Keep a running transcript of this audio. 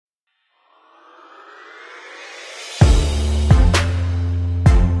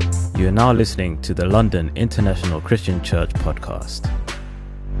You are now listening to the London International Christian Church podcast.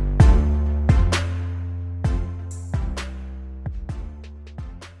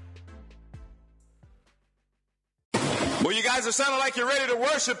 Well, you guys are sounding like you're ready to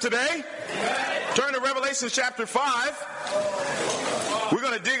worship today. Turn to Revelation chapter 5. We're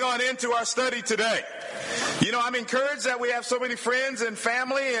going to dig on into our study today. You know, I'm encouraged that we have so many friends and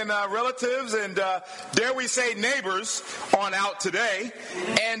family and relatives and, dare we say, neighbors on out today.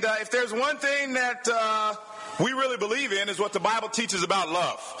 And if there's one thing that we really believe in is what the Bible teaches about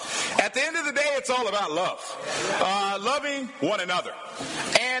love. At the end of the day, it's all about love. Loving one another.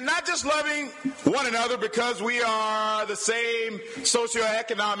 And not just loving one another because we are the same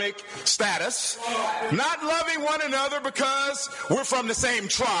socioeconomic status. Not loving one another because we're from the same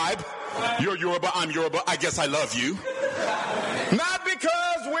tribe. You're Yoruba, I'm Yoruba, I guess I love you. Not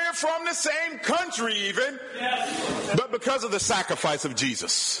because we're from the same country even, but because of the sacrifice of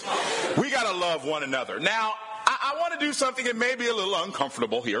Jesus. We got to love one another. Now, I want to do something that may be a little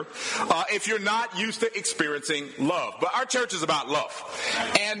uncomfortable here if you're not used to experiencing love. But our church is about love.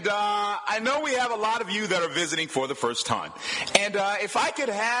 And I know we have a lot of you that are visiting for the first time. And if I could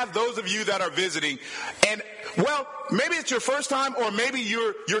have those of you that are visiting, and well, maybe it's your first time or maybe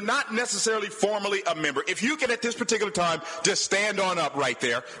you're not necessarily formally a member. If you can at this particular time just stand on up right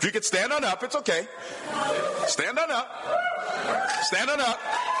there. If you could stand on up, it's okay. Stand on up. Stand on up.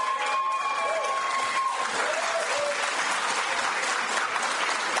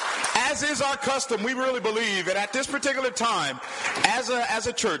 As is our custom, we really believe that at this particular time, as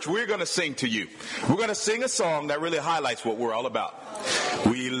a church, we're going to sing to you. We're going to sing a song that really highlights what we're all about.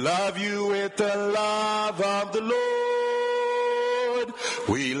 We love you with the love of the Lord.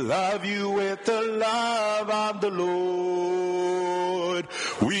 We love you with the love of the Lord.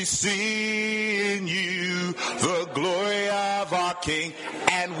 We see in you the glory of our King,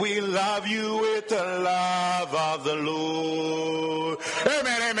 and we love you with the love of the Lord.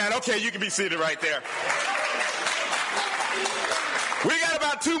 Amen, amen. Okay, you can be seated right there. We got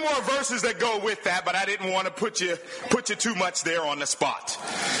about 2 more verses that go with that, but I didn't want to put you too much there on the spot.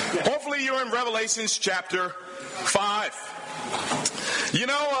 Hopefully you're in Revelations chapter 5. You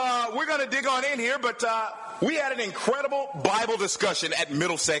know, we're going to dig on in here, but we had an incredible Bible discussion at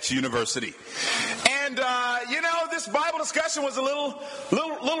Middlesex University. And, you know, this Bible discussion was a little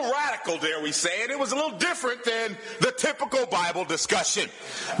radical, dare we say. And it was a little different than the typical Bible discussion.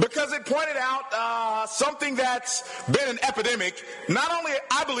 Because it pointed out something that's been an epidemic, not only,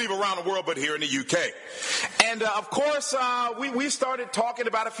 I believe, around the world, but here in the UK. And, of course, we started talking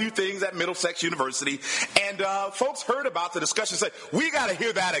about a few things at Middlesex University. And folks heard about the discussion and said, we got to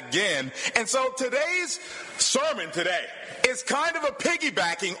hear that again. And so today's sermon today is kind of a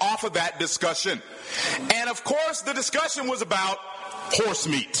piggybacking off of that discussion. And of course, the discussion was about horse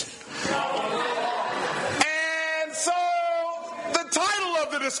meat. And so the title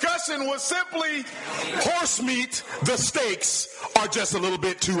of the discussion was simply horse meat, the stakes are just a little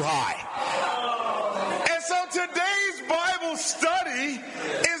bit too high. And so today's Bible study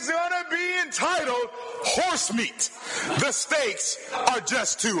is going to be entitled Horse Meat, the stakes are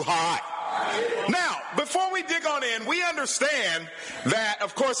just too high. Now, before we dig on in, we understand that,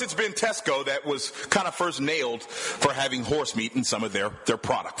 of course, it's been Tesco that was kind of first nailed for having horse meat in some of their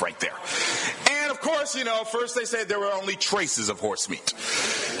product right there. And, of course, you know, first they said there were only traces of horse meat.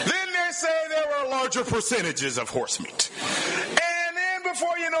 Then they say there were larger percentages of horse meat. And then,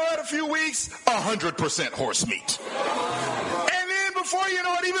 before you know it, a few weeks, 100% horse meat. And then, before you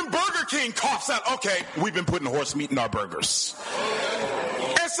know it, even Burger King coughs out, okay, we've been putting horse meat in our burgers.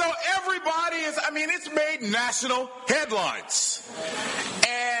 So everybody it's made national headlines.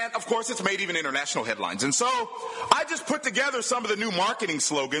 And, of course, it's made even international headlines. And so I just put together some of the new marketing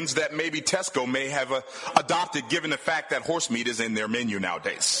slogans that maybe Tesco may have adopted given the fact that horse meat is in their menu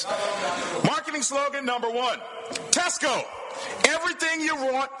nowadays. Marketing slogan number 1, Tesco, everything you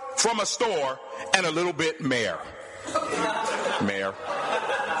want from a store and a little bit mayor. Mayor.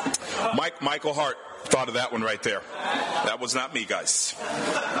 Michael Hart thought of that one right there. That was not me, guys.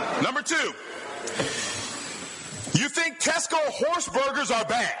 Number 2. You think Tesco horse burgers are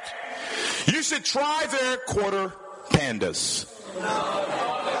bad? You should try their quarter pandas.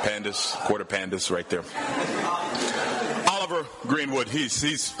 Quarter pandas right there. Oliver Greenwood,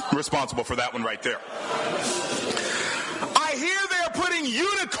 he's responsible for that one right there. I hear they're putting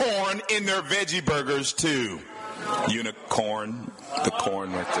unicorn in their veggie burgers too. Unicorn, the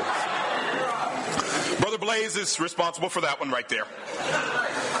corn right there. Brother Blaze is responsible for that one right there.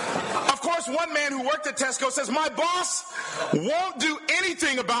 Of course, course, one man who worked at Tesco says, my boss won't do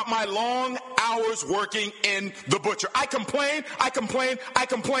anything about my long hours working in the butcher. I complain,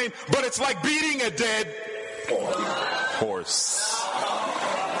 but it's like beating a dead horse.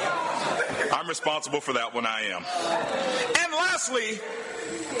 I'm responsible for that one, I am. And lastly,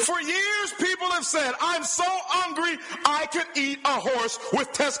 for years people have said, I'm so hungry I could eat a horse.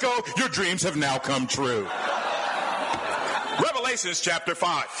 With Tesco, your dreams have now come true. Revelations chapter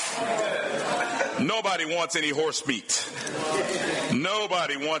 5. Nobody wants any horse meat.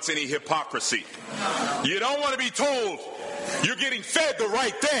 Nobody wants any hypocrisy. You don't want to be told you're getting fed the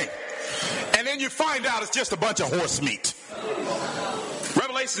right thing, and then you find out it's just a bunch of horse meat.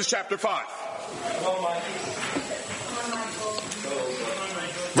 Revelations chapter 5.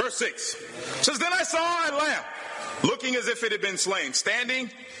 Verse 6 says, then I saw a lamb looking as if it had been slain,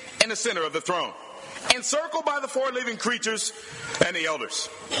 standing in the center of the throne, encircled by the 4 living creatures and the elders.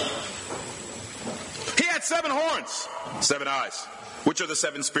 He had 7 horns, 7 eyes, which are the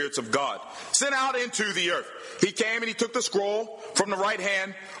 7 spirits of God, sent out into the earth. He came and he took the scroll from the right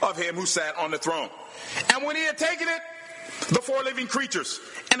hand of him who sat on the throne. And when he had taken it, the 4 living creatures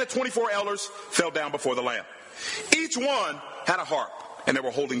and the 24 elders fell down before the Lamb. Each one had a harp, and they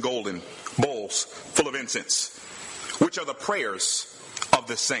were holding golden bowls full of incense, which are the prayers of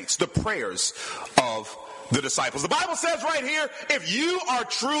the saints, the prayers of the disciples. The Bible says right here, if you are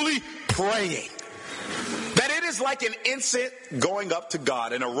truly praying, that it is like an incense going up to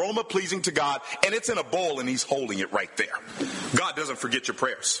God, an aroma pleasing to God, and it's in a bowl and he's holding it right there. God doesn't forget your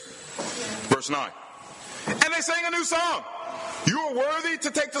prayers. Verse 9. And they sang a new song. You are worthy to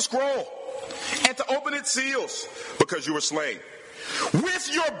take the scroll and to open its seals, because you were slain. With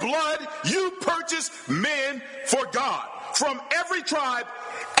your blood you purchased men for God from every tribe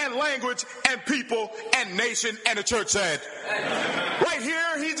and language and people and nation. And the church said, right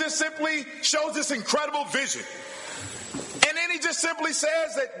here, he just simply shows this incredible vision. And then he just simply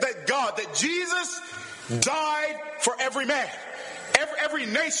says that Jesus died for every man, every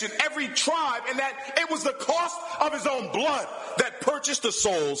nation, every tribe, and that it was the cost of his own blood that purchased the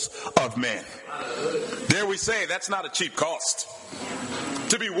souls of men. Dare we say that's not a cheap cost,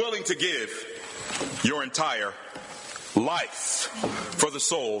 to be willing to give your entire life for the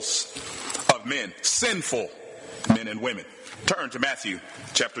souls of men, sinful men and women. Turn to Matthew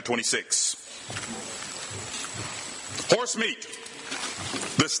chapter 26. Horse meat.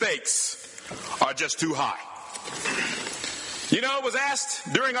 The stakes are just too high. You know, it was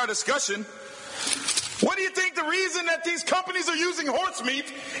asked during our discussion, what do you think the reason that these companies are using horse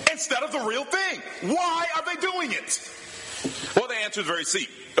meat instead of the real thing? Why are they doing it? Well, the answer is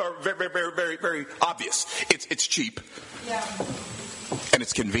very obvious. It's cheap. Yeah. And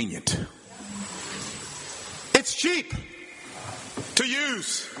it's convenient. It's cheap to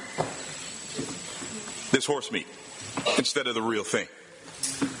use this horse meat instead of the real thing.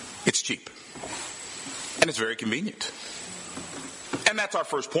 It's cheap. And it's very convenient. And that's our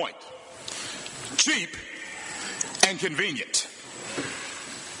first point. Cheap and convenient.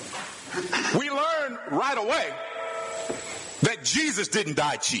 We learn right away that Jesus didn't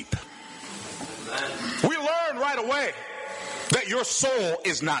die cheap. We learn right away that your soul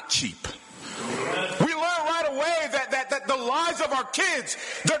is not cheap. We learn right away that the lives of our kids,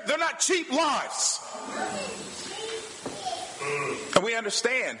 they're not cheap lives. And we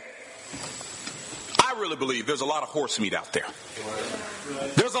understand, I really believe there's a lot of horse meat out there.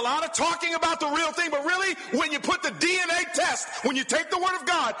 There's a lot of talking about the real thing, but really, when you put the DNA test, when you take the Word of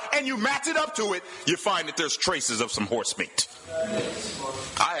God and you match it up to it, you find that there's traces of some horse meat.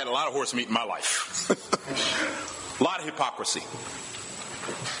 I had a lot of horse meat in my life. A lot of hypocrisy.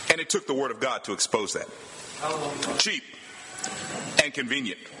 And it took the Word of God to expose that. Cheap and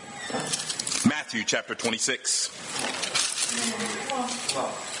convenient. Matthew chapter 26.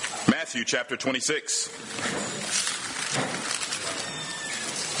 Matthew chapter 26.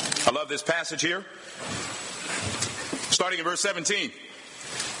 I love this passage here. Starting in verse 17.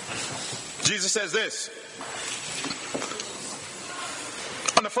 Jesus says this.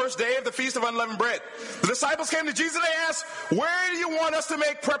 On the first day of the Feast of Unleavened Bread, the disciples came to Jesus and they asked, where do you want us to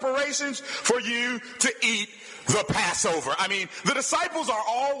make preparations for you to eat the Passover? I mean, the disciples are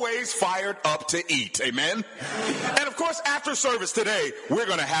always fired up to eat. Amen? And of course, after service today, we're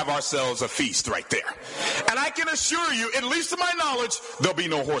going to have ourselves a feast right there. And I can assure you, at least to my knowledge, there'll be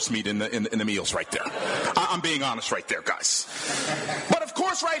no horse meat in the meals right there. I'm being honest right there, guys. But of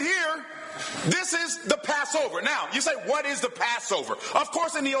course, right here, this is the Passover. Now, you say, what is the Passover? Of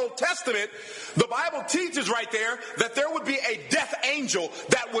course, in the Old Testament, the Bible teaches right there that there would be a death angel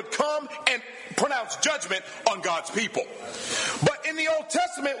that would come and pronounce judgment on God's people. But in the Old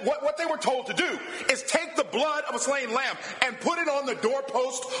Testament, what they were told to do is take the blood of a slain lamb and put it on the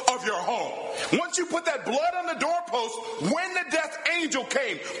doorpost of your home. Once you put that blood on the doorpost, when the death angel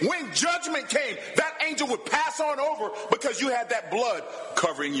came, when judgment came, that angel would pass on over because you had that blood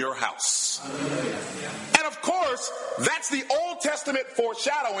covering your house. And of course, that's the Old Testament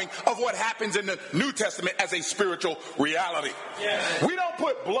foreshadowing of what happens in the New Testament as a spiritual reality. We don't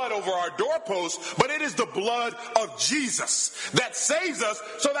put blood over our doorpost, but it is the blood of Jesus that saves us,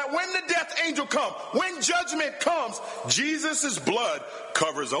 so that when the death angel comes, when judgment comes, Jesus' blood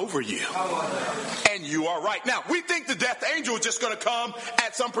covers over you. And you are right. Now, we think the death angel is just going to come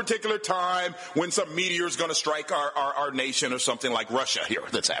at some particular time when some meteor is going to strike our nation or something like Russia here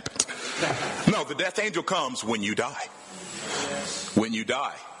that's happened. No, the death angel comes when you die. When you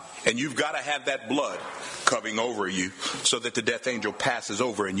die. And you've got to have that blood covering over you so that the death angel passes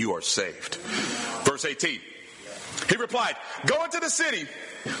over and you are saved. Verse 18. He replied, "Go into the city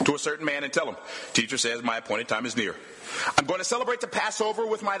to a certain man and tell him, 'Teacher says my appointed time is near. I'm going to celebrate the Passover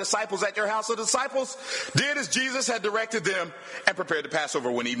with my disciples at your house.' So the disciples did as Jesus had directed them and prepared the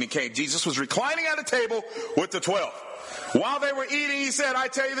Passover. When evening came, Jesus was reclining at a table with the 12. While they were eating, he said, 'I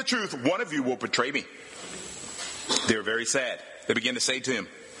tell you the truth, one of you will betray me.' They were very sad. They began to say to him,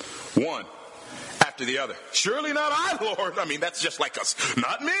 one after the other, 'Surely not I, Lord.' I mean, that's just like us.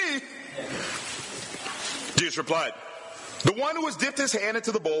 'Not me.' Jesus replied, 'The one who has dipped his hand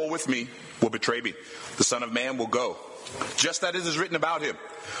into the bowl with me will betray me. The Son of Man will go, just as it is written about him.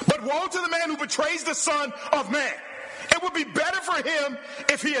 But woe to the man who betrays the Son of Man. It would be better for him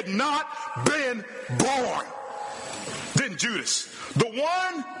if he had not been born.' Then Judas, the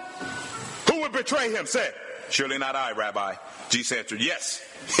one who would betray him, said, 'Surely not I, Rabbi.' Jesus answered, 'Yes,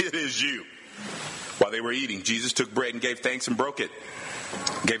 it is you.' While they were eating, Jesus took bread and gave thanks and broke it.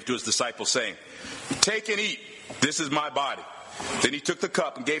 Gave it to his disciples, saying, 'Take and eat. This is my body.' Then he took the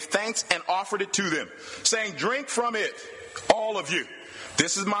cup and gave thanks and offered it to them, saying, 'Drink from it, all of you.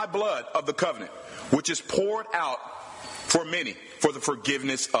 This is my blood of the covenant, which is poured out for many for the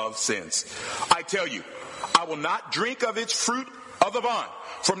forgiveness of sins. I tell you, I will not drink of its fruit of the vine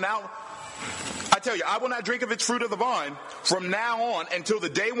I will not drink of its fruit of the vine from now on until the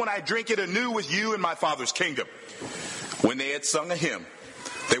day when I drink it anew with you in my Father's kingdom.' When they had sung a hymn,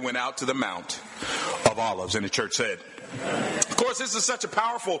 they went out to the Mount of Olives." And the church said, of course, this is such a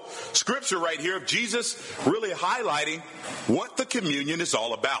powerful scripture right here of Jesus really highlighting what the communion is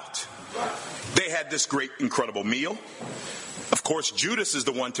all about. They had this great, incredible meal. Of course, Judas is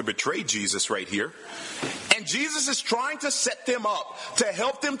the one to betray Jesus right here. And Jesus is trying to set them up to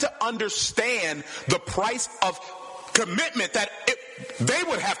help them to understand the price of commitment that they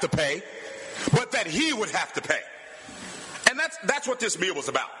would have to pay, but that he would have to pay. And that's what this meal was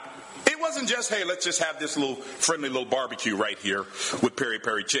about. It wasn't just, hey, let's just have this little friendly little barbecue right here with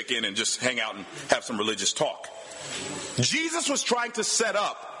peri-peri chicken and just hang out and have some religious talk. Jesus was trying to set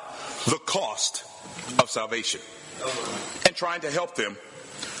up the cost of salvation and trying to help them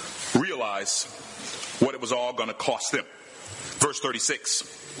realize what it was all going to cost them. Verse 36.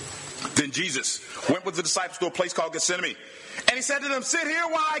 Then Jesus went with the disciples to a place called Gethsemane. And he said to them, "Sit here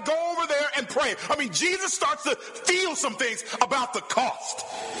while I go over there and pray." I mean, Jesus starts to feel some things about the cost.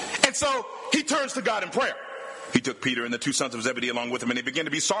 And so he turns to God in prayer. He took Peter and the two sons of Zebedee along with him, and they began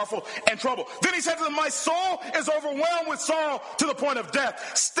to be sorrowful and troubled. Then he said to them, "My soul is overwhelmed with sorrow to the point of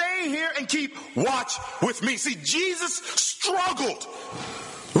death. Stay here and keep watch with me." See, Jesus struggled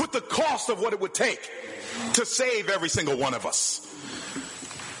with the cost of what it would take to save every single one of us.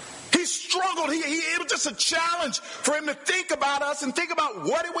 He struggled. It was just a challenge for him to think about us and think about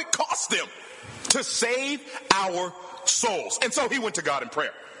what it would cost him to save our souls. And so he went to God in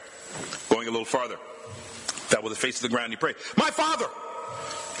prayer. Going a little farther, fell with his face to the ground, he prayed, "My Father,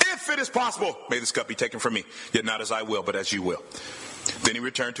 if it is possible, may this cup be taken from me, yet not as I will, but as you will." Then he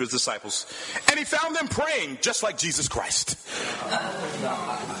returned to his disciples, and he found them praying just like Jesus Christ.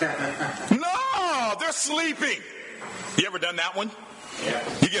 No, they're sleeping. You ever done that one?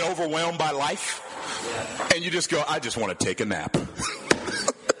 You get overwhelmed by life, and you just go, "I just want to take a nap."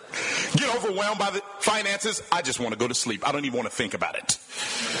 Get overwhelmed by the finances, "I just want to go to sleep. I don't even want to think about it."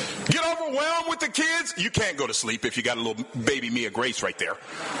 Get overwhelmed with the kids, you can't go to sleep if you got a little baby Mia Grace right there.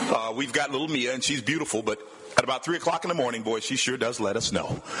 We've got little Mia, and she's beautiful, but at about 3 o'clock in the morning, boy, she sure does let us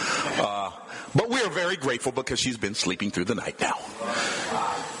know. But we are very grateful because she's been sleeping through the night now.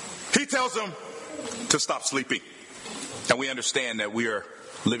 He tells them to stop sleeping. And we understand that we are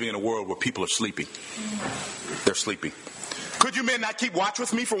living in a world where people are sleeping. They're sleeping. "Could you men not keep watch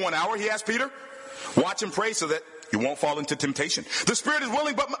with me for 1 hour?" he asked Peter. "Watch and pray so that You won't fall into temptation. The spirit is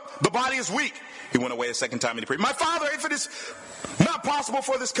willing, but the body is weak. He went away a second time and he prayed, my Father, if it is not possible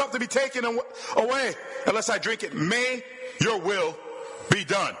for this cup to be taken away unless I drink it, may your will be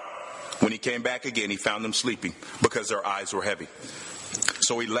done. When he came back again, he found them sleeping because their eyes were heavy.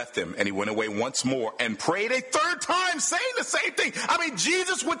 So he left them and he went away once more and prayed a third time, saying the same thing. I mean,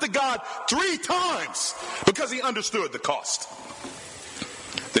 Jesus went to God 3 times because he understood the cost.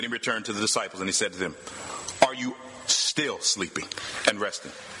 Then he returned to the disciples and he said to them, are you still sleeping and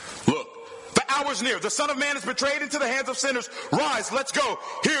resting? Look, the hour is near. The Son of Man is betrayed into the hands of sinners. Rise, let's go.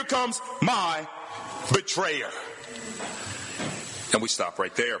 Here comes my betrayer. And we stop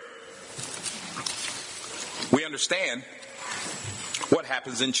right there. We understand what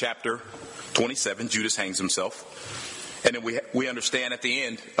happens in chapter 27. Judas hangs himself. And then we understand at the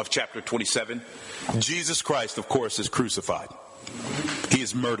end of chapter 27, Jesus Christ, of course, is crucified. He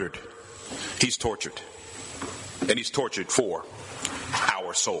is murdered. He's tortured. And he's tortured for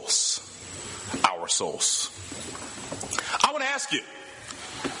our souls. Our souls. I want to ask you,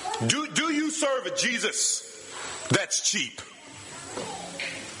 do you serve a Jesus that's cheap?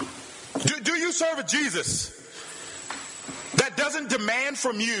 Do you serve a Jesus that doesn't demand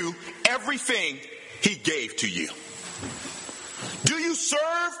from you everything he gave to you? Do you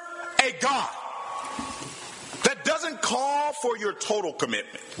serve a God that doesn't call for your total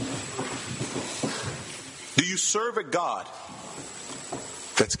commitment? Do you serve a God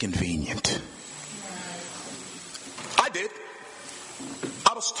that's convenient? I did.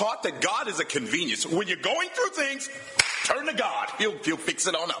 I was taught that God is a convenience. When you're going through things, turn to God. He'll fix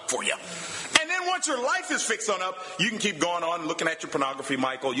it on up for you. And then once your life is fixed on up, you can keep going on looking at your pornography,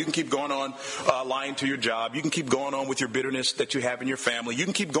 Michael. You can keep going on lying to your job. You can keep going on with your bitterness that you have in your family. You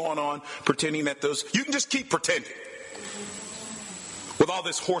can keep going on pretending that you can just keep pretending with all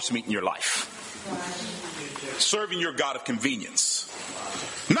this horse meat in your life. Serving your God of convenience.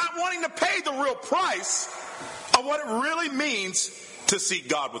 Not wanting to pay the real price of what it really means to seek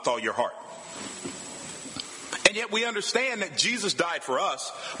God with all your heart. And yet we understand that Jesus died for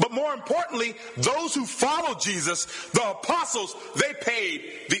us. But more importantly, those who follow Jesus, the apostles, they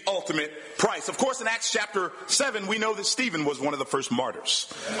paid the ultimate price. Of course, in Acts chapter 7, we know that Stephen was one of the first martyrs.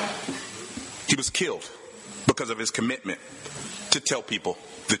 He was killed because of his commitment to tell people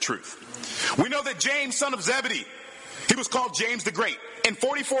the truth. We know that James, son of Zebedee, he was called James the Great. In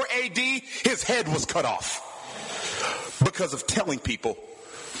 44 AD, his head was cut off because of telling people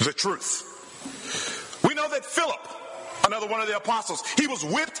the truth. We know that Philip, another one of the apostles, he was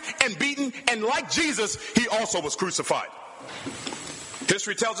whipped and beaten, and like Jesus, he also was crucified.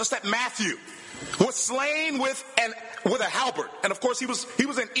 History tells us that Matthew was slain with a halberd. And of course, he was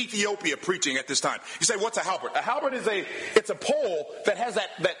in Ethiopia preaching at this time. You say, what's a halberd? A halberd is a pole that has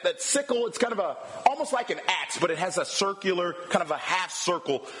that sickle. It's kind of almost like an axe, but it has a circular, kind of a half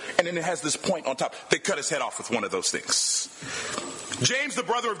circle, and then it has this point on top. They cut his head off with one of those things. James, the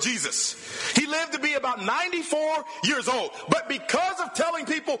brother of Jesus, he lived to be about 94 years old. But because of telling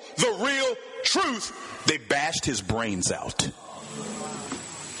people the real truth, they bashed his brains out.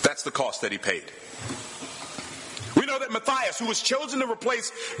 That's the cost that he paid. We know that Matthias, who was chosen to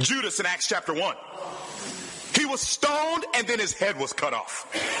replace Judas in Acts chapter 1, he was stoned and then his head was cut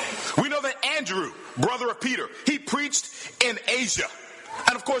off. We know that Andrew, brother of Peter, he preached in Asia.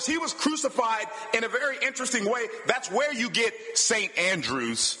 And of course, he was crucified in a very interesting way. That's where you get St.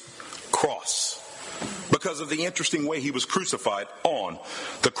 Andrew's cross, because of the interesting way he was crucified on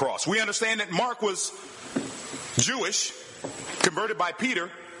the cross. We understand that Mark was Jewish, converted by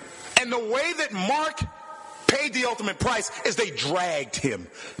Peter, and the way that Mark paid the ultimate price is they dragged him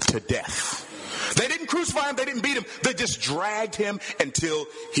to death. They didn't crucify him, they didn't beat him, they just dragged him until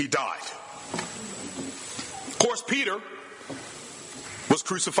he died. Of course, Peter was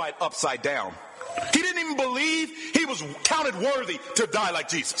crucified upside down. He didn't even believe he was counted worthy to die like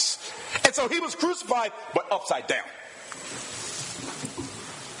Jesus. And so he was crucified, but upside down.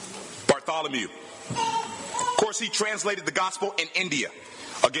 Bartholomew, of course, he translated the gospel in India.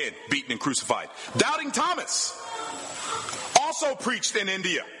 Again, beaten and crucified. Doubting Thomas also preached in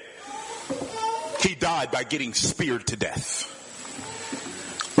India. He died by getting speared to death.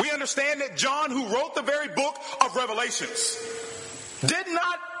 We understand that John, who wrote the very book of Revelations, did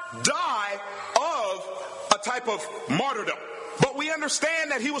not die of a type of martyrdom. But we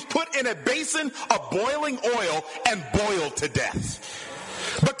understand that he was put in a basin of boiling oil and boiled to death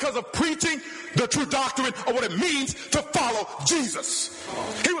because of preaching the true doctrine of what it means to follow Jesus.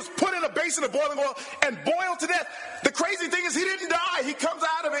 He was put in a basin of boiling oil and boiled to death. The crazy thing is he didn't die. He comes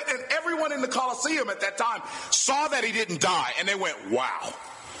out of it, and everyone in the Colosseum at that time saw that he didn't die, and they went, wow,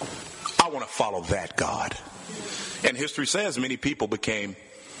 I want to follow that God. history says many people became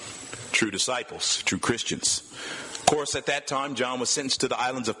true disciples, true Christians. Of course, at that time, John was sentenced to the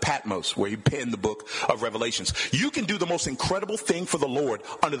islands of Patmos, where he penned the book of Revelations. You can do the most incredible thing for the Lord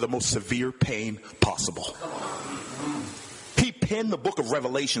under the most severe pain possible. He penned the book of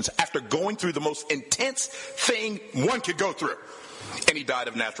Revelations after going through the most intense thing one could go through. And he died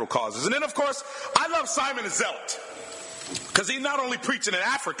of natural causes. And then, of course, I love Simon the Zealot, because he not only preached in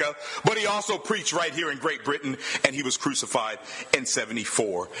Africa, but he also preached right here in Great Britain, and he was crucified in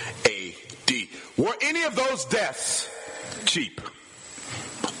 74 A.D. Were any of those deaths cheap?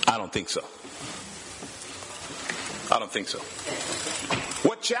 I don't think so. I don't think so.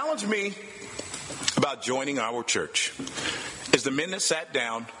 What challenged me about joining our church is the men that sat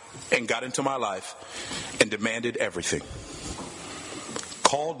down and got into my life and demanded everything,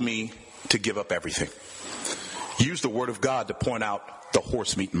 called me to give up everything, used the word of God to point out the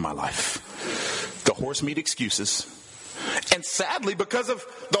horse meat in my life, the horse meat excuses. And sadly, because of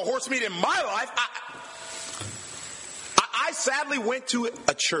the horse meat in my life, I sadly went to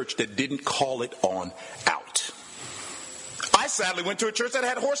a church that didn't call it on out. I sadly went to a church that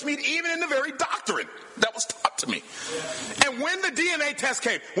had horse meat even in the very doctrine that was taught to me. And when the DNA test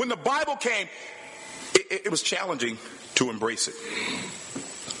came, when the Bible came, it was challenging to embrace it.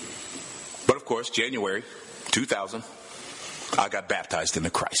 But of course, January 2000, I got baptized into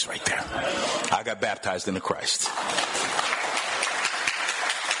Christ right there. I got baptized into Christ.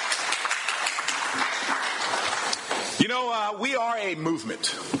 You know, we are a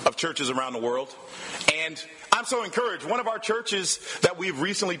movement of churches around the world, and I'm so encouraged. One of our churches that we've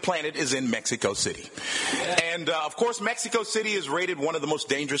recently planted is in Mexico City. And, of course, Mexico City is rated one of the most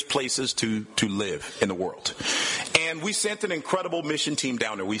dangerous places to live in the world. And we sent an incredible mission team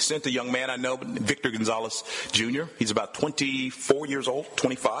down there. We sent a young man I know, Victor Gonzalez Jr. He's about 24 years old,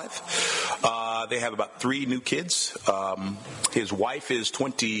 25. They have about 3 new kids. His wife is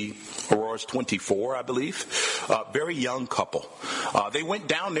Aurora's 24, I believe. Very young couple. They went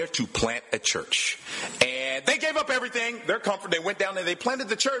down there to plant a church. And they gave up everything, their comfort. They went down there, they planted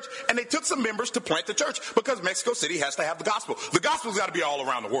the church, and they took some members to plant the church because Mexico City has to have the gospel. The gospel's got to be all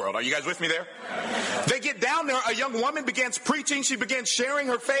around the world. Are you guys with me there? They get down there, a young woman begins preaching. She begins sharing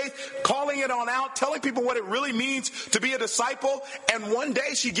her faith, calling it on out, telling people what it really means to be a disciple. And one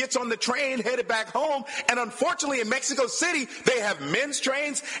day she gets on the train, headed back home. And unfortunately in Mexico City, they have men's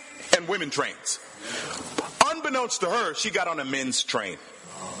trains and women trains. Unbeknownst to her, she got on a men's train.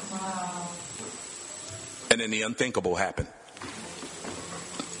 And then the unthinkable happened.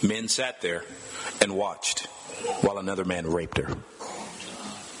 Men sat there and watched while another man raped her.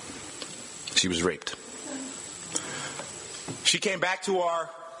 She was raped. She came back to our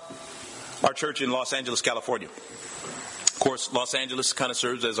church in Los Angeles, California. Of course, Los Angeles kind of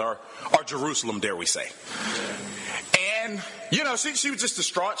serves as our Jerusalem, dare we say. And, you know, she was just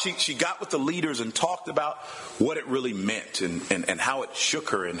distraught. She got with the leaders and talked about what it really meant and how it shook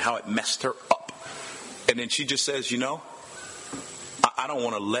her and how it messed her up. And then she just says, you know, I don't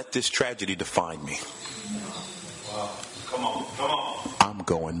want to let this tragedy define me. Wow. Come on. I'm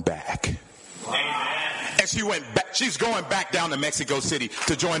going back. Amen. And she went back. She's going back down to Mexico City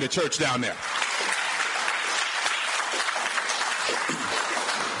to join the church down there.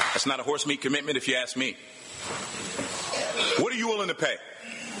 That's not a horse meat commitment if you ask me. What are you willing to pay?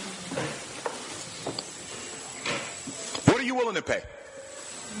 What are you willing to pay?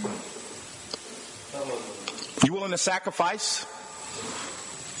 You willing to sacrifice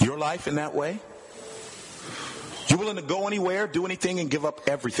your life in that way? You willing to go anywhere, do anything, and give up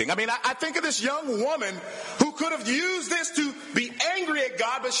everything? I mean, I think of this young woman who could have used this to be angry at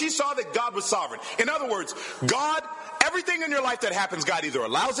God, but she saw that God was sovereign. In other words, God, everything in your life that happens, God either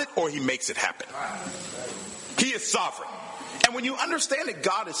allows it or he makes it happen. He is sovereign. And when you understand that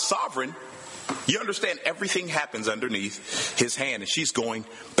God is sovereign, you understand everything happens underneath his hand. And she's going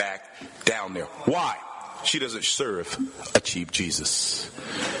back down there. Why? She doesn't serve a cheap Jesus.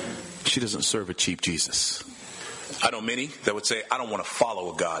 She doesn't serve a cheap Jesus. I know many that would say, I don't want to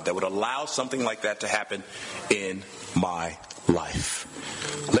follow a God that would allow something like that to happen in my life.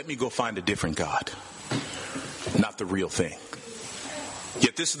 Let me go find a different God, not the real thing.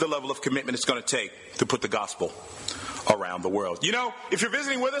 Yet this is the level of commitment it's going to take to put the gospel around the world. You know, if you're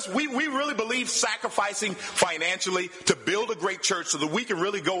visiting with us, we really believe sacrificing financially to build a great church so that we can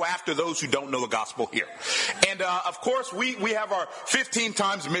really go after those who don't know the gospel here. And of course, we have our 15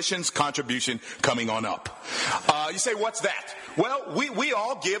 times missions contribution coming on up. You say, what's that? Well, we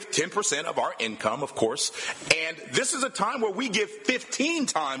all give 10% of our income, of course, and this is a time where we give 15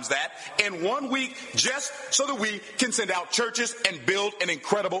 times that in 1 week just so that we can send out churches and build an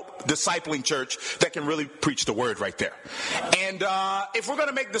incredible discipling church that can really preach the word right there. And if we're going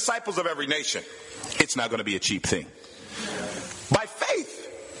to make disciples of every nation, it's not going to be a cheap thing. By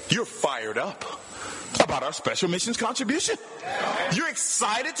faith, you're fired up about our special missions contribution. You're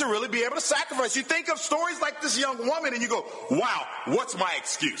excited to really be able to sacrifice. You think of stories like this young woman and you go, wow, what's my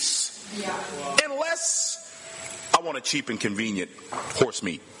excuse? Unless I want a cheap and convenient horse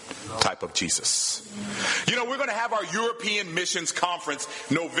meat type of Jesus. You know, we're going to have our European Missions Conference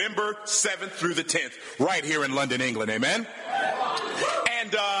November 7th through the 10th right here in London, England. Amen?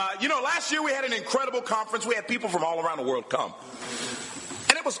 And, last year we had an incredible conference. We had people from all around the world come.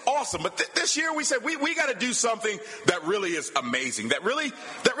 And it was awesome. But this year we said we got to do something that really is amazing. That really,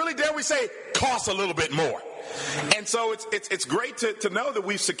 dare we say, costs a little bit more. And so it's great to know that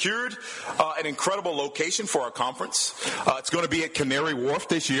we've secured an incredible location for our conference. It's going to be at Canary Wharf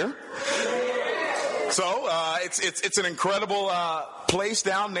this year. So it's an incredible place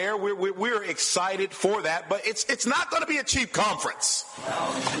down there. We're excited for that, but it's not going to be a cheap conference.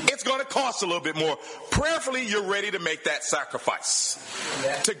 It's going to cost a little bit more. Prayerfully, you're ready to make that sacrifice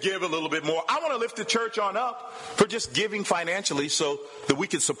to give a little bit more. I want to lift the church on up for just giving financially so that we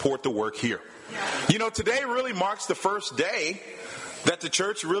can support the work here. You know, today really marks the first day that the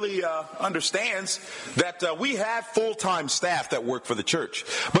church really understands that we have full-time staff that work for the church.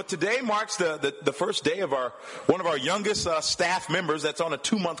 But today marks the first day of one of our youngest staff members that's on a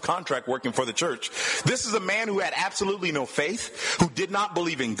 2-month contract working for the church. This is a man who had absolutely no faith, who did not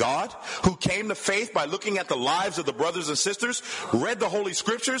believe in God, who came to faith by looking at the lives of the brothers and sisters, read the Holy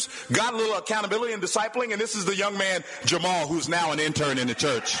Scriptures, got a little accountability and discipling, and this is the young man, Jamal, who's now an intern in the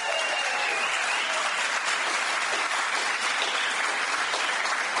church.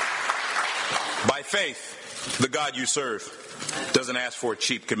 By faith, the God you serve doesn't ask for a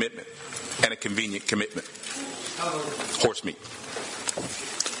cheap commitment and a convenient commitment. Horse meat.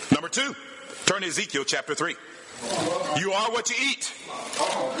 Number 2, turn to Ezekiel chapter 3. You are what you eat.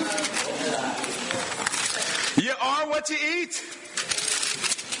 You are what you eat.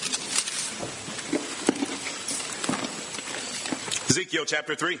 Ezekiel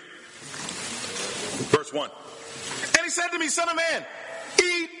chapter 3, verse 1. And he said to me, son of man,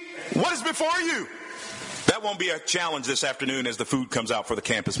 eat what is before you. That won't be a challenge this afternoon as the food comes out for the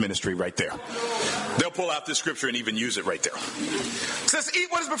campus ministry right there. They'll pull out this scripture and even use it right there. It says,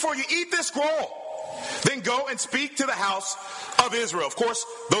 eat what is before you. Eat this scroll. Then go and speak to the house of Israel. Of course,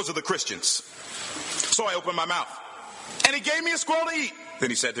 those are the Christians. So I opened my mouth. And he gave me a scroll to eat. Then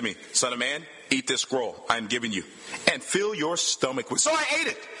he said to me, son of man, eat this scroll I am giving you and fill your stomach with. So I ate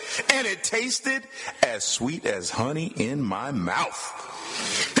it. And it tasted as sweet as honey in my mouth.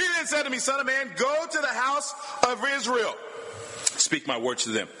 He then said to me, son of man, go to the house of Israel. Speak my words to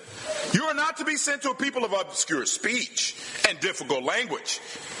them. You are not to be sent to a people of obscure speech and difficult language,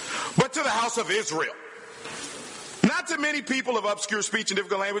 but to the house of Israel. Not to many people of obscure speech and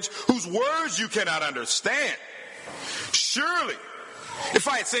difficult language whose words you cannot understand. Surely, if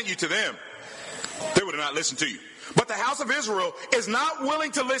I had sent you to them, they would have not listened to you. But the house of Israel is not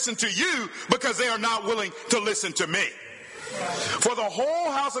willing to listen to you because they are not willing to listen to me. For the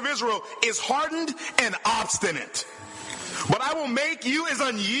whole house of Israel is hardened and obstinate. But I will make you as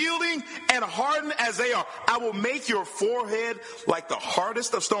unyielding and hardened as they are. I will make your forehead like the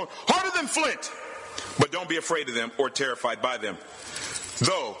hardest of stone, harder than flint. But don't be afraid of them or terrified by them,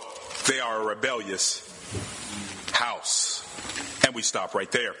 though they are a rebellious house. And we stop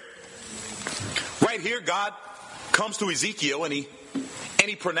right there. Right here, God comes to Ezekiel and he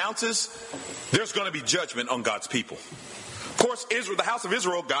pronounces there's going to be judgment on God's people. Of course, Israel, the house of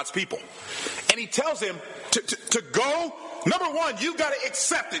Israel, God's people. And he tells him to go. Number 1, you got to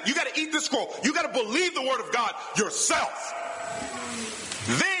accept it. You got to eat the scroll. You got to believe the word of God yourself.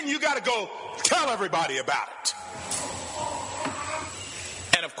 Then you got to go tell everybody about it.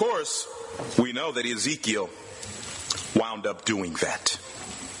 And of course, we know that Ezekiel wound up doing that.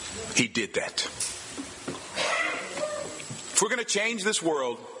 He did that. If we're going to change this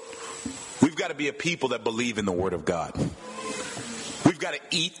world, we've got to be a people that believe in the word of God. We've got to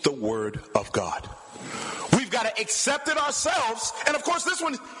eat the word of God. We've got to accept it ourselves. And of course, this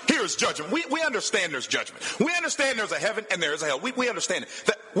one here is judgment. We understand there's judgment. We understand there's a heaven and there's a hell. We understand it.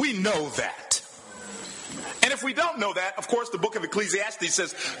 That we know that. And if we don't know that, of course, the book of Ecclesiastes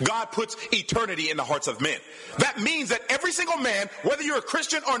says God puts eternity in the hearts of men. That means that every single man, whether you're a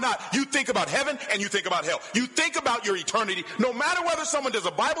Christian or not, you think about heaven and you think about hell. You think about your eternity, no matter whether someone does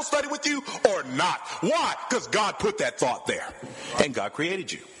a Bible study with you or not. Why? Because God put that thought there. And God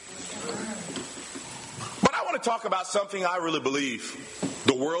created you. But I want to talk about something I really believe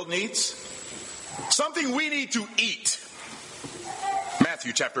the world needs. Something we need to eat.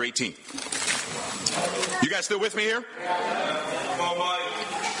 Matthew chapter 18. You guys still with me here?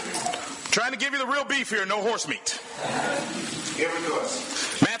 Trying to give you the real beef here, no horse meat. Give it to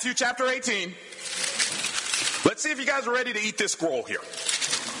us. Matthew chapter 18. Let's see if you guys are ready to eat this scroll here.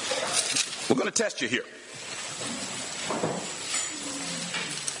 We're going to test you here.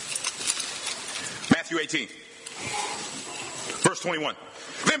 Matthew 18, verse 21.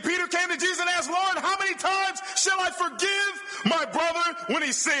 Then Peter came to Jesus and asked, Lord, how many times shall I forgive my brother when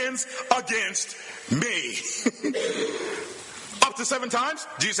he sins against me? Up to 7 times?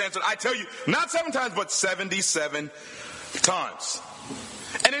 Jesus answered, I tell you, not 7 times, but 77 times.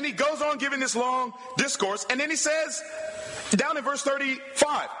 And then he goes on giving this long discourse. And then he says, down in verse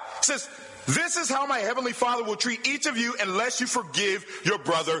 35, says, this is how my heavenly Father will treat each of you unless you forgive your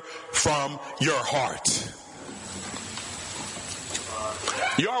brother from your heart.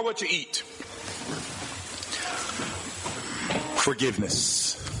 You are what you eat.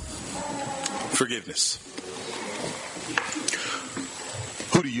 Forgiveness. Forgiveness.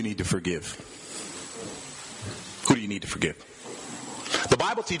 Who do you need to forgive? Who do you need to forgive? The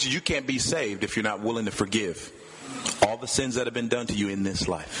Bible teaches you can't be saved if you're not willing to forgive all the sins that have been done to you in this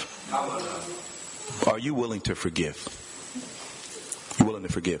life. Are you willing to forgive? You willing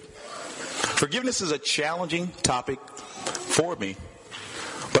to forgive? Forgiveness is a challenging topic for me,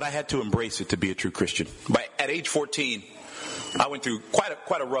 but I had to embrace it to be a true Christian. At age 14, I went through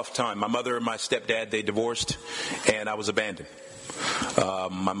quite a rough time. My mother and my stepdad, they divorced, and I was abandoned.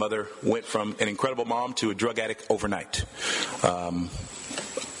 My mother went from an incredible mom to a drug addict overnight.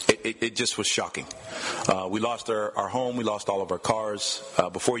 It just was shocking. We lost our home. We lost all of our cars.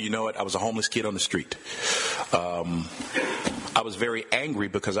 Before you know it, I was a homeless kid on the street. I was very angry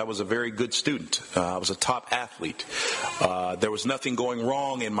because I was a very good student. I was a top athlete. There was nothing going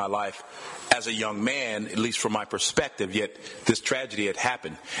wrong in my life as a young man, at least from my perspective, yet this tragedy had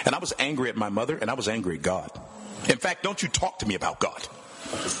happened. And I was angry at my mother, and I was angry at God. In fact, don't you talk to me about God.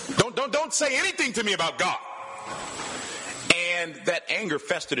 Don't say anything to me about God. And that anger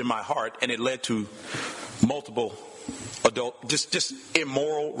festered in my heart, and it led to multiple adult, just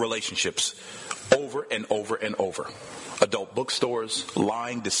immoral relationships over and over and over. Adult bookstores,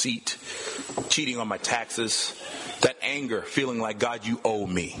 lying, deceit, cheating on my taxes. That anger, feeling like, God, you owe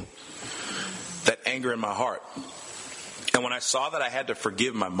me. That anger in my heart. And when I saw that I had to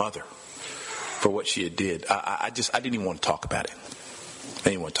forgive my mother for what she had did, I didn't even want to talk about it. I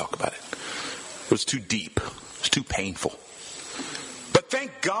didn't want to talk about it. It was too deep. It was too painful. But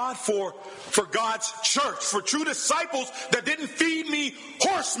thank God for God's church, for true disciples that didn't feed me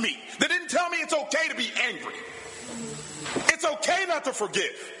horse meat. That didn't tell me it's okay to be angry. It's okay not to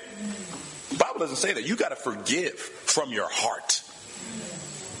forgive. The Bible doesn't say that. You got to forgive from your heart.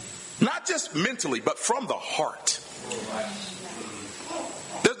 Not just mentally, but from the heart.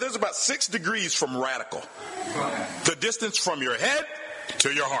 There's about 6 degrees from radical. The distance from your head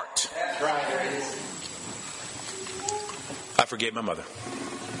to your heart. I forgave my mother.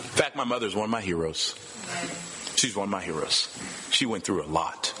 In fact, my mother is one of my heroes. She's one of my heroes. She went through a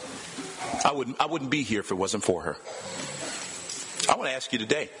lot. I wouldn't be here if it wasn't for her. I want to ask you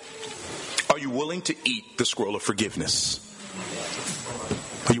today, are you willing to eat the scroll of forgiveness?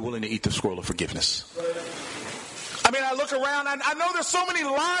 Are you willing to eat the scroll of forgiveness? I mean, I look around, and I know there's so many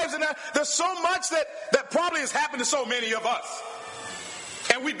lives, and there's so much that probably has happened to so many of us.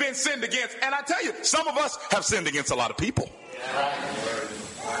 And we've been sinned against. And I tell you, some of us have sinned against a lot of people.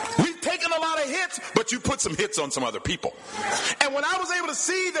 We've taken a lot of hits, but you put some hits on some other people. And when I was able to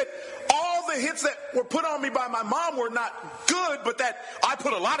see that all the hits that were put on me by my mom were not good, but that I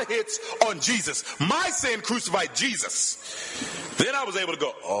put a lot of hits on Jesus. My sin crucified Jesus. Then I was able to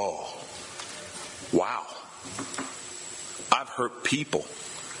go, oh, wow. I've hurt people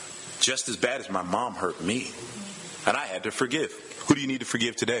just as bad as my mom hurt me. And I had to forgive. Who do you need to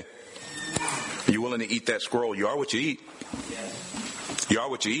forgive today? Are you willing to eat that scroll? You are what you eat. You are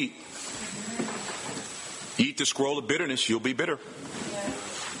what you eat. Eat the scroll of bitterness, you'll be bitter.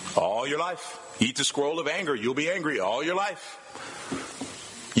 All your life. Eat the scroll of anger, you'll be angry all your life.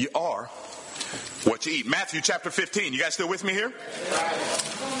 You are what you eat. Matthew chapter 15. You guys still with me here?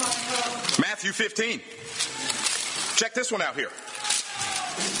 Matthew 15. Check this one out here.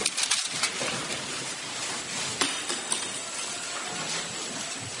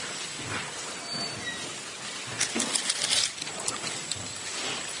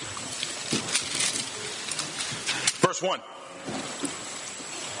 verse 1.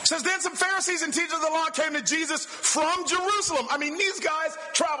 It says, then some Pharisees and teachers of the law came to Jesus from Jerusalem. I mean, these guys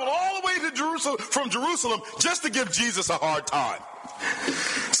traveled all the way to Jerusalem, from Jerusalem, just to give Jesus a hard time.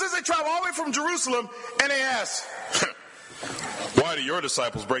 It says they traveled all the way from Jerusalem, and they asked, why do your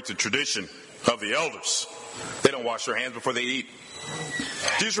disciples break the tradition of the elders? They don't wash their hands before they eat.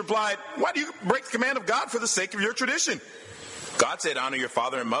 Jesus replied, why do you break the command of God for the sake of your tradition? God said, honor your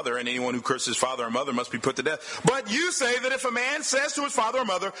father and mother, and anyone who curses his father or mother must be put to death. But you say that if a man says to his father or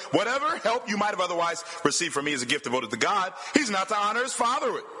mother, whatever help you might have otherwise received from me is a gift devoted to God, he's not to honor his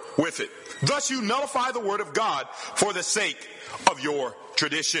father with it. Thus you nullify the word of God for the sake of your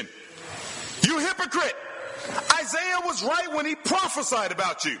tradition. You hypocrite! Isaiah was right when he prophesied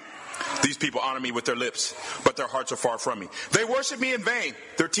about you. These people honor me with their lips, but their hearts are far from me. They worship me in vain.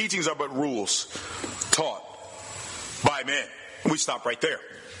 Their teachings are but rules taught by men. We stop right there.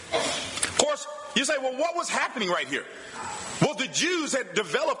 Of course, you say, well, what was happening right here? Well, the Jews had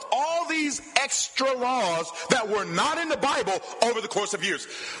developed all these extra laws that were not in the Bible over the course of years.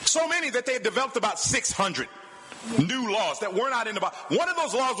 So many that they had developed about 600 new laws that were not in the Bible. One of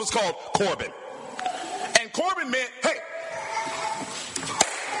those laws was called Corban. And Corban meant, hey,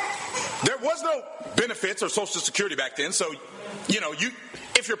 there was no benefits or Social Security back then, so,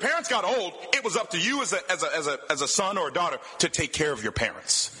 if your parents got old, it was up to you as a son or a daughter to take care of your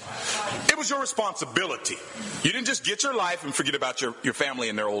parents. It was your responsibility. You didn't just get your life and forget about your family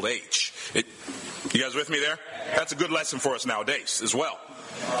in their old age. You guys with me there? That's a good lesson for us nowadays as well.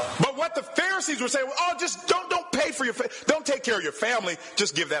 But what the Pharisees were saying, just don't pay for don't take care of your family,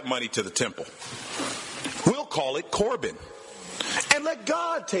 just give that money to the temple. We'll call it Corban. And let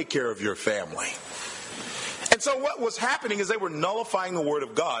God take care of your family. And so what was happening is they were nullifying the word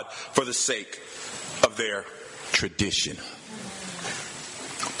of God for the sake of their tradition.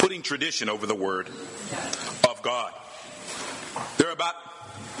 Putting tradition over the word of God. There are about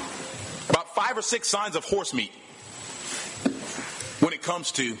 5 or 6 signs of horse meat when it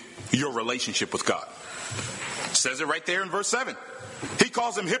comes to your relationship with God. It says it right there in verse 7. He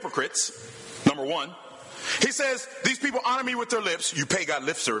calls them hypocrites, number 1. He says, these people honor me with their lips. You pay God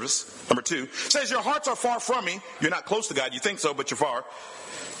lip service. Number 2. Says, your hearts are far from me. You're not close to God. You think so, but you're far.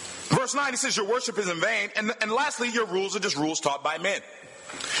 Verse 9, he says, your worship is in vain. And lastly, your rules are just rules taught by men.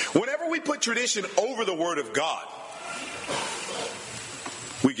 Whenever we put tradition over the word of God,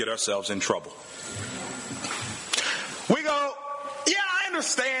 we get ourselves in trouble. We go, yeah, I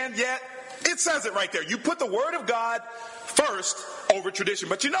understand, yet it says it right there. You put the word of God first over tradition.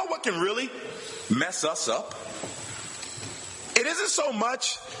 But you know what can really mess us up? It isn't so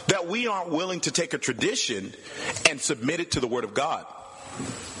much that we aren't willing to take a tradition and submit it to the word of God.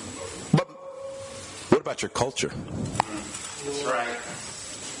 But what about your culture? That's right.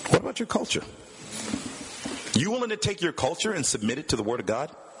 What about your culture? You willing to take your culture and submit it to the word of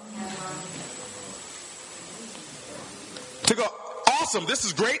God? To go, awesome, this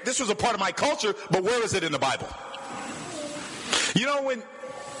is great, this was a part of my culture, but where is it in the Bible? When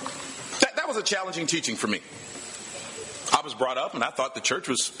that was a challenging teaching for me. I was brought up and I thought the church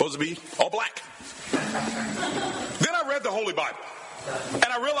was supposed to be all black. Then I read the Holy Bible and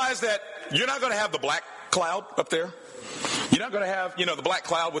I realized that you're not going to have the black cloud up there. You're not going to have, the black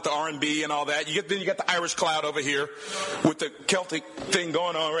cloud with the R&B and all that. Then you got the Irish cloud over here with the Celtic thing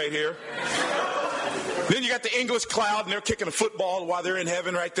going on right here. Then you got the English cloud and they're kicking a football while they're in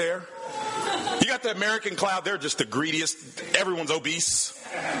heaven right there. You got the American cloud, they're just the greediest. Everyone's obese.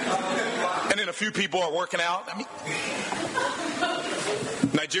 And then a few people are working out.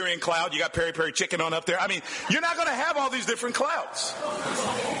 Nigerian cloud, you got peri peri chicken on up there. You're not going to have all these different clouds.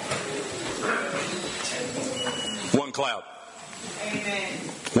 One cloud. Amen.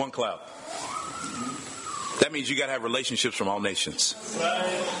 One cloud. That means you got to have relationships from all nations.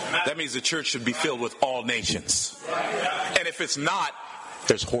 That means the church should be filled with all nations. And if it's not,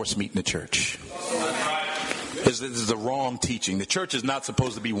 there's horse meat in the church. This is the wrong teaching. The church is not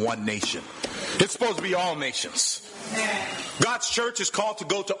supposed to be one nation. It's supposed to be all nations. God's church is called to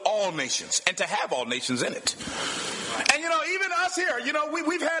go to all nations and to have all nations in it. And even us here,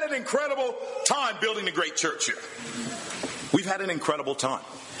 we've had an incredible time building a great church here. We've had an incredible time.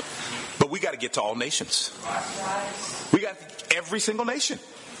 But we got to get to all nations. We got every single nation.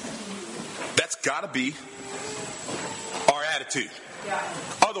 That's got to be our attitude.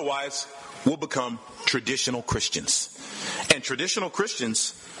 Otherwise, we'll become traditional Christians. And traditional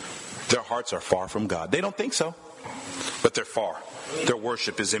Christians, their hearts are far from God. They don't think so, but they're far. Their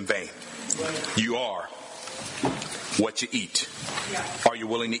worship is in vain. You are what you eat. Are you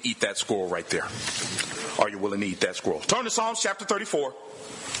willing to eat that squirrel right there? Are you willing to eat that squirrel? Turn to Psalms chapter 34.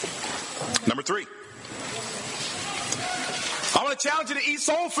 Number 3. want to challenge you to eat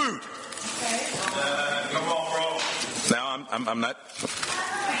soul food. Come on, bro. Now, I'm not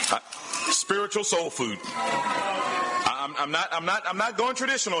spiritual soul food. I'm not going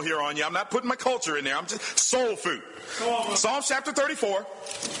traditional here on you. I'm not putting my culture in there. I'm just soul food. Psalms chapter 34.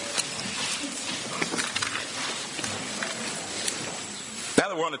 Now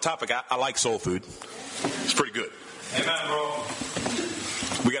that we're on the topic, I like soul food. It's pretty good. Amen, bro.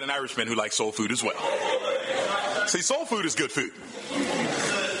 We got an Irishman who likes soul food as well. See, soul food is good food.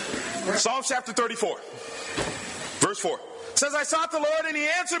 Psalms chapter 34, verse 4. Says, I sought the Lord and he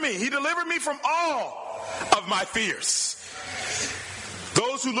answered me. He delivered me from all of my fears.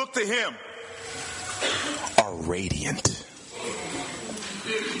 Those who look to him are radiant.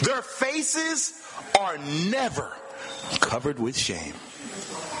 Their faces are never covered with shame.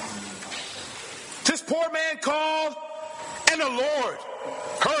 This poor man called and the Lord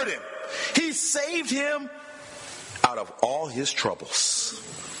heard him. He saved him out of all his troubles.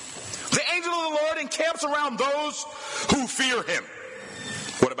 The angel of the Lord encamps around those who fear him.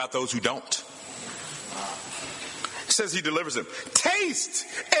 What about those who don't? It says he delivers them. Taste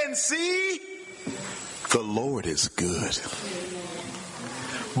and see the Lord is good.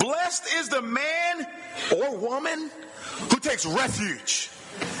 Blessed is the man or woman who takes refuge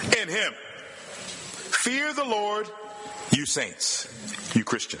in him. Fear the Lord, you saints, you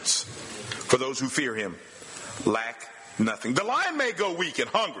Christians. For those who fear him lack nothing. The lion may go weak and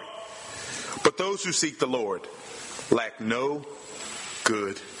hungry, but those who seek the Lord lack no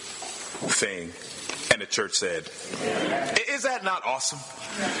good thing. And the church said, is that not awesome?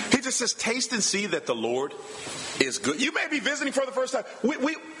 He just says, taste and see that the Lord is good. You may be visiting for the first time.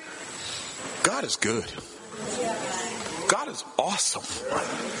 God is good. God is awesome.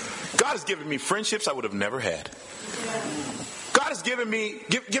 God has given me friendships I would have never had. God has given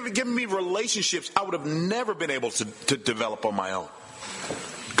me relationships I would have never been able to develop on my own.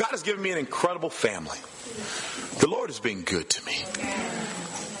 God has given me an incredible family. The Lord has been good to me.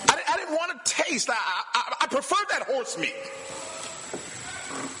 I didn't want to taste. I preferred that horse meat.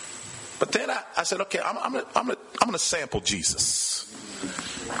 But then I said, okay, I'm gonna sample Jesus.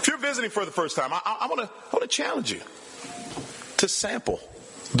 If you're visiting for the first time, I want to challenge you to sample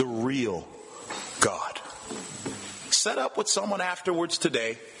the real God. Set up with someone afterwards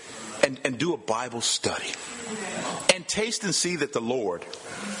today and do a Bible study. And taste and see that the Lord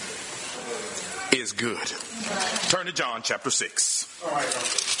is good. Turn to John chapter 6.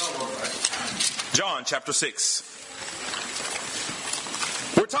 John chapter 6.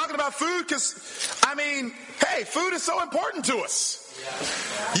 We're talking about food because, hey, food is so important to us.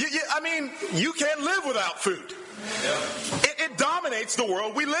 You can't live without food. It dominates the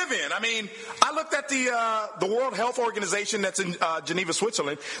world we live in. I looked at the World Health Organization that's in Geneva,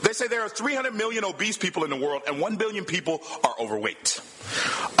 Switzerland. They say there are 300 million obese people in the world and 1 billion people are overweight.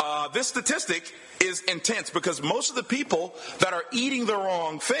 This statistic is intense because most of the people that are eating the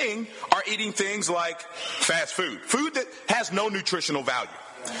wrong thing are eating things like fast food. Food that has no nutritional value.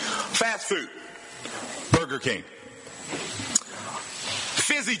 Fast food. Burger King.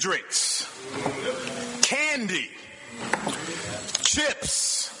 Fizzy drinks. Candy.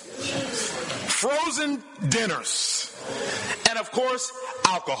 Chips. Frozen dinners. And of course,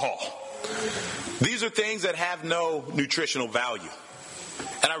 alcohol. These are things that have no nutritional value.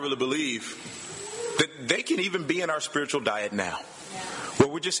 And I really believe that they can even be in our spiritual diet now, where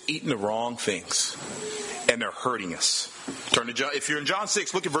we're just eating the wrong things and they're hurting us. Turn to John. If you're in John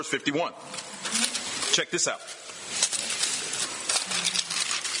 6, look at verse 51. Check this out.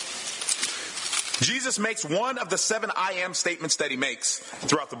 Jesus makes one of the 7 I am statements that he makes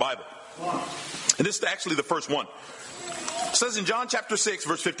throughout the Bible. And this is actually the first one. It says in John chapter 6,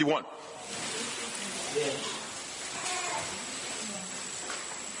 verse 51.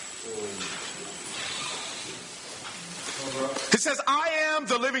 It says, I am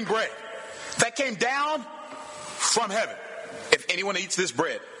the living bread that came down from heaven. If anyone eats this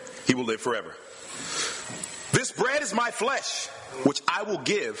bread, he will live forever. This bread is my flesh, which I will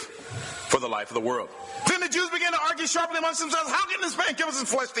give for the life of the world. Then the Jews began to argue sharply amongst themselves, how can this man give us his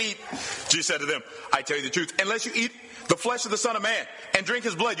flesh to eat? Jesus said to them, I tell you the truth, unless you eat the flesh of the Son of Man and drink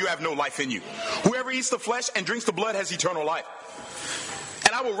his blood, you have no life in you. Whoever eats the flesh and drinks the blood has eternal life.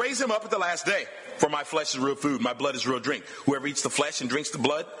 And I will raise him up at the last day. For my flesh is real food, my blood is real drink. Whoever eats the flesh and drinks the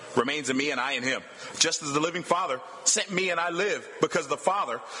blood remains in me and I in him. Just as the living Father sent me and I live because of the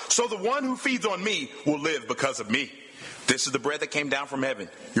Father, so the one who feeds on me will live because of me. This is the bread that came down from heaven.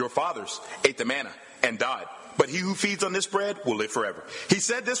 Your fathers ate the manna and died. But he who feeds on this bread will live forever. He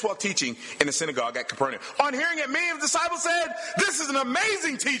said this while teaching in the synagogue at Capernaum. On hearing it, many of the disciples said, this is an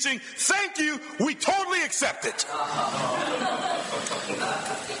amazing teaching. Thank you. We totally accept it.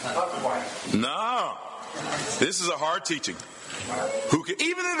 No. This is a hard teaching.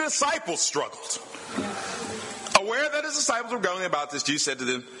 Even the disciples struggled. Aware that his disciples were going about this, Jesus said to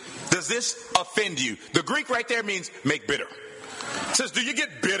them, does this offend you? The Greek right there means make bitter. It says, do you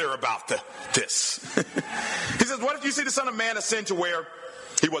get bitter about this? He says, what if you see the Son of Man ascend to where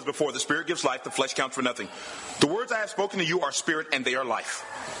he was before? The Spirit gives life, the flesh counts for nothing. The words I have spoken to you are spirit and they are life.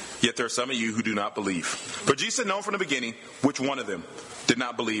 Yet there are some of you who do not believe. For Jesus had known from the beginning which one of them did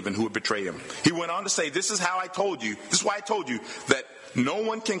not believe and who would betray him. He went on to say, this is why I told you that no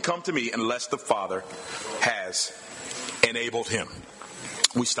one can come to me unless the Father has enabled him.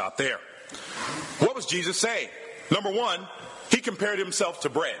 We stop there. What was Jesus saying? Number one, he compared himself to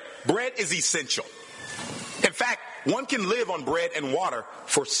bread. Bread is essential. In fact, one can live on bread and water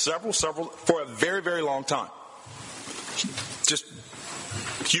for for a very, very long time. Just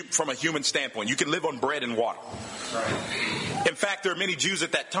from a human standpoint, you can live on bread and water. In fact, there are many Jews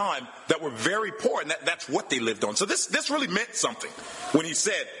at that time that were very poor, and that's what they lived on. So this really meant something when he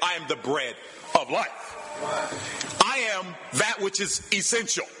said, I am the bread of life. I am that which is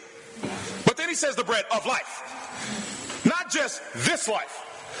essential. But then he says the bread of life. Not just this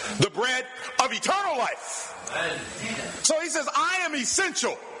life, the bread of eternal life. So he says, I am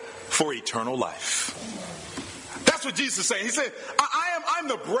essential for eternal life. That's what Jesus is saying. He said, I'm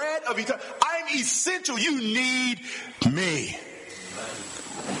the bread of eternal. I'm essential. You need me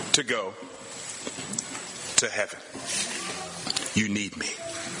to go to heaven. You need me.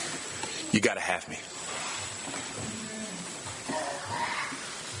 You got to have me.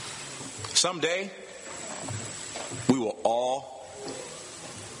 Someday, we will all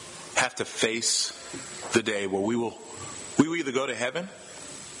have to face the day where we will either go to heaven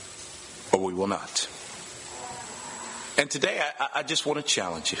or we will not. And today, I just want to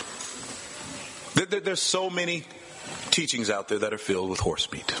challenge you. There's so many teachings out there that are filled with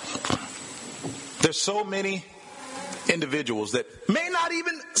horse meat. There's so many individuals that may not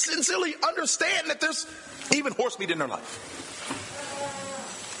even sincerely understand that there's even horse meat in their life.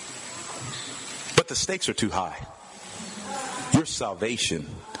 But the stakes are too high. Your salvation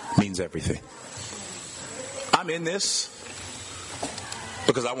means everything. I'm in this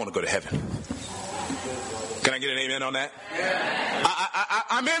because I want to go to heaven. Can I get an amen on that? Yeah.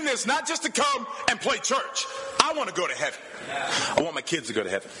 I'm in this not just to come and play church. I want to go to heaven. I want my kids to go to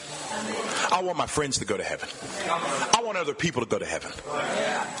heaven. I want my friends to go to heaven. I want other people to go to heaven.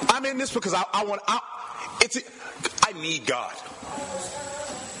 I'm in this because I need God.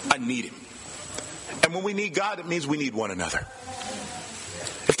 I need him. And when we need God, it means we need one another.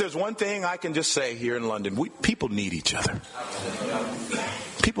 If there's one thing I can just say here in London, people need each other.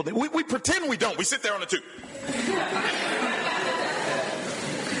 We pretend we don't. We sit there on the tube.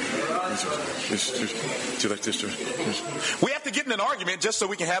 Do you like this? We have to get in an argument just so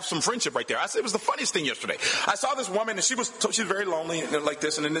we can have some friendship right there. It was the funniest thing yesterday. I saw this woman and she was very lonely and like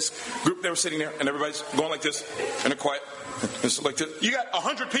this. And in this group, they were sitting there and everybody's going like this and they're quiet. It's like this. You got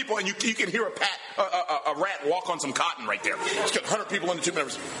 100 people and you can hear a rat walk on some cotton right there. It's got 100 people in the tube.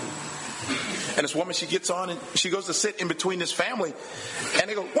 And this woman, she gets on and she goes to sit in between this family. And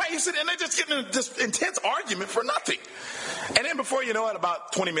they go, why are you sitting? And they're just getting in this intense argument for nothing. And then before you know it,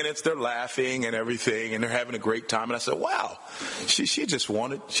 about 20 minutes, they're laughing and everything. And they're having a great time. And I said, wow, she just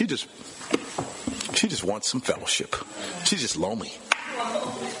wants some fellowship. She's just lonely.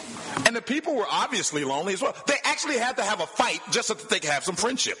 And the people were obviously lonely as well. They actually had to have a fight just so that they could have some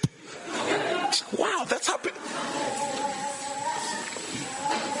friendship. Wow, that's how...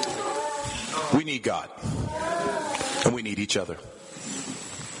 We need God. And we need each other.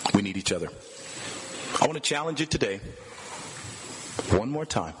 We need each other. I want to challenge you today, one more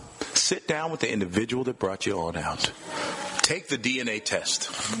time. Sit down with the individual that brought you on out. Take the DNA test.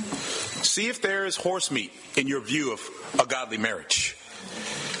 See if there is horse meat in your view of a godly marriage.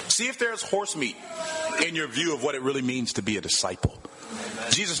 See if there's horse meat in your view of what it really means to be a disciple.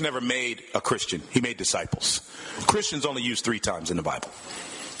 Jesus never made a Christian. He made disciples. Christians only used 3 times in the Bible.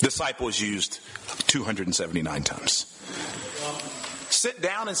 Disciple is used 279 times. Sit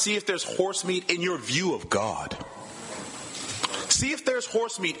down and see if there's horse meat in your view of God. See if there's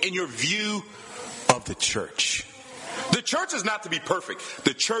horse meat in your view of the church. The church is not to be perfect.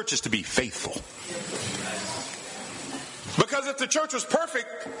 The church is to be faithful. Because if the church was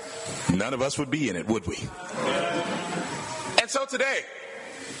perfect, none of us would be in it, would we? And so today,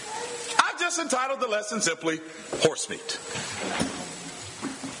 I've just entitled the lesson simply horse meat.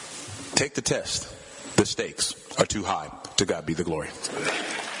 Take the test. The stakes are too high. To God be the glory.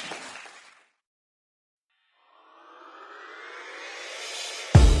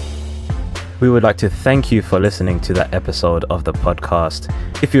 We would like to thank you for listening to that episode of the podcast.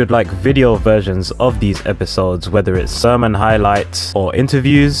 If you would like video versions of these episodes, whether it's sermon highlights or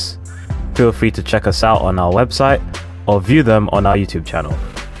interviews, feel free to check us out on our website or view them on our YouTube channel.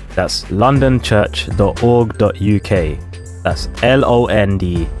 That's londonchurch.org.uk. That's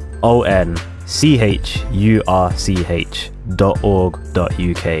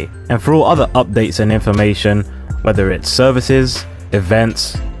LONDONCHURCH.org.uk. And for all other updates and information, whether it's services,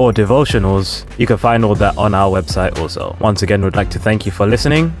 events, or devotionals, you can find all that on our website also. Once again, we'd like to thank you for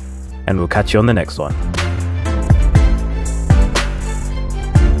listening, and we'll catch you on the next one.